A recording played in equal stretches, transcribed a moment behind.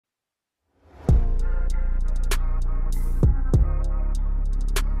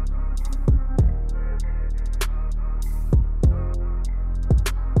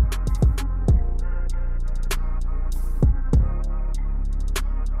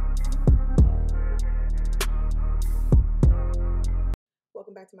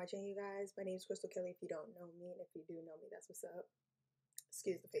my channel, you guys. My name is Kelley if you don't know me, and if you do know me, that's what's up.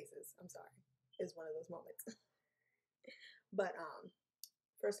 Excuse the faces. I'm sorry. It's one of those moments. But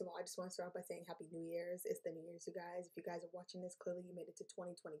first of all, I just want to start off by saying Happy New Year's. It's the New Year's, you guys. If you guys are watching this, clearly you made it to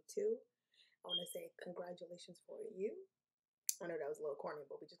 2022. I want to say congratulations for you. I know that was a little corny,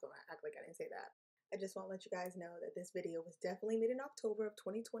 but we're just going to act like I didn't say that. I just want to let you guys know that this video was definitely made in October of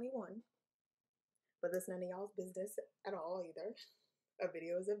 2021. But that's none of y'all's business at all either. A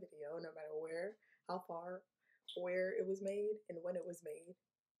video is a video, no matter where, how far, where it was made, and when it was made.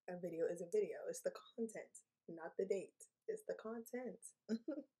 A video is a video. It's the content, not the date. It's the content.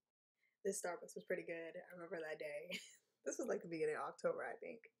 This Starbucks was pretty good. I remember that day. This was like the beginning of October, I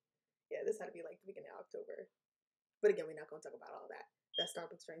think. Yeah, this had to be like the beginning of October. But again, we're not going to talk about all that. That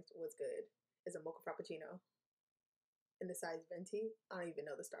Starbucks drink was good. It's a mocha frappuccino. In the size venti. I don't even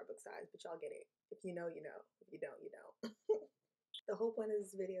know the Starbucks size, but y'all get it. If you know, you know. If you don't, you don't. The whole point of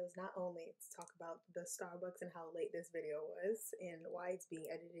this video is not only to talk about the Starbucks and how late this video was and why it's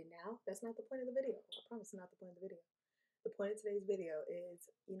being edited now. That's not the point of the video. I promise it's not the point of the video. The point of today's video is,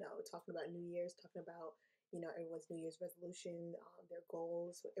 talking about New Year's, talking about, everyone's New Year's resolution, their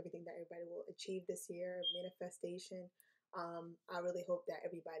goals, everything that everybody will achieve this year, manifestation. I really hope that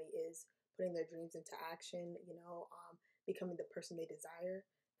everybody is putting their dreams into action, becoming the person they desire.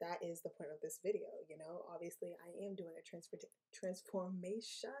 That is the point of this video, Obviously, I am doing a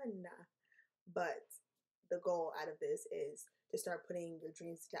transformation, but the goal out of this is to start putting your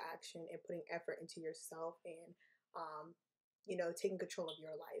dreams into action and putting effort into yourself and, taking control of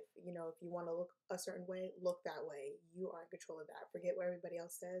your life. If you want to look a certain way, look that way. You are in control of that. Forget what everybody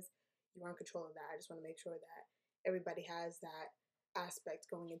else says. You are in control of that. I just want to make sure that everybody has that aspect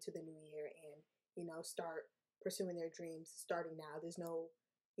going into the new year and, start pursuing their dreams starting now. There's no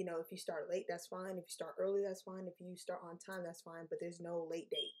if you start late, that's fine. If you start early, that's fine. If you start on time, that's fine. But there's no late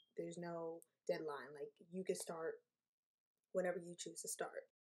date. There's no deadline. Like, you can start whenever you choose to start.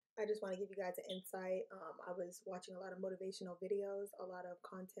 I just want to give you guys an insight. I was watching a lot of motivational videos, a lot of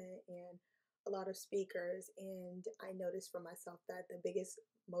content, and a lot of speakers. And I noticed for myself that the biggest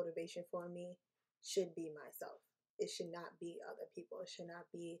motivation for me should be myself. It should not be other people. It should not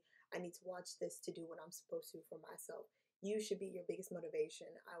be, I need to watch this to do what I'm supposed to for myself. You should be your biggest motivation.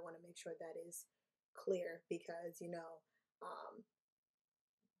 I want to make sure that is clear because,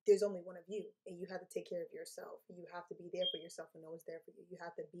 there's only one of you and you have to take care of yourself. You have to be there for yourself when no one's there for you. You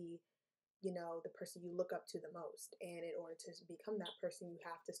have to be, the person you look up to the most. And in order to become that person, you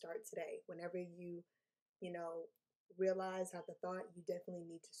have to start today. Whenever you, realize, have the thought, you definitely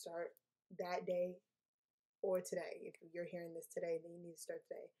need to start that day or today. If you're hearing this today, then you need to start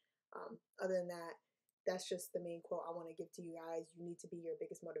today. Other than that, that's just the main quote I want to give to you guys. You need to be your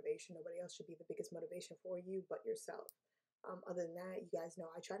biggest motivation. Nobody else should be the biggest motivation for you but yourself. Other than that, you guys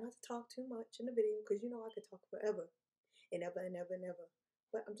know I try not to talk too much in the video because I could talk forever and ever and ever and ever.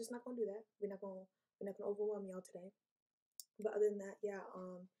 But I'm just not gonna do that. We're not gonna overwhelm y'all today. But other than that, yeah.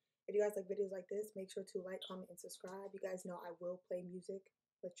 If you guys like videos like this, make sure to like, comment, and subscribe. You guys know I will play music,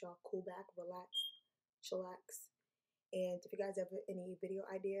 let y'all cool back, relax, chillax. And if you guys have any video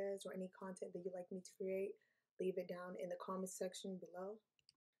ideas or any content that you'd like me to create, leave it down in the comments section below.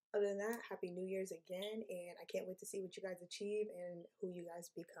 Other than that, Happy New Year's again, and I can't wait to see what you guys achieve and who you guys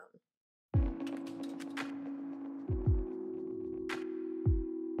become.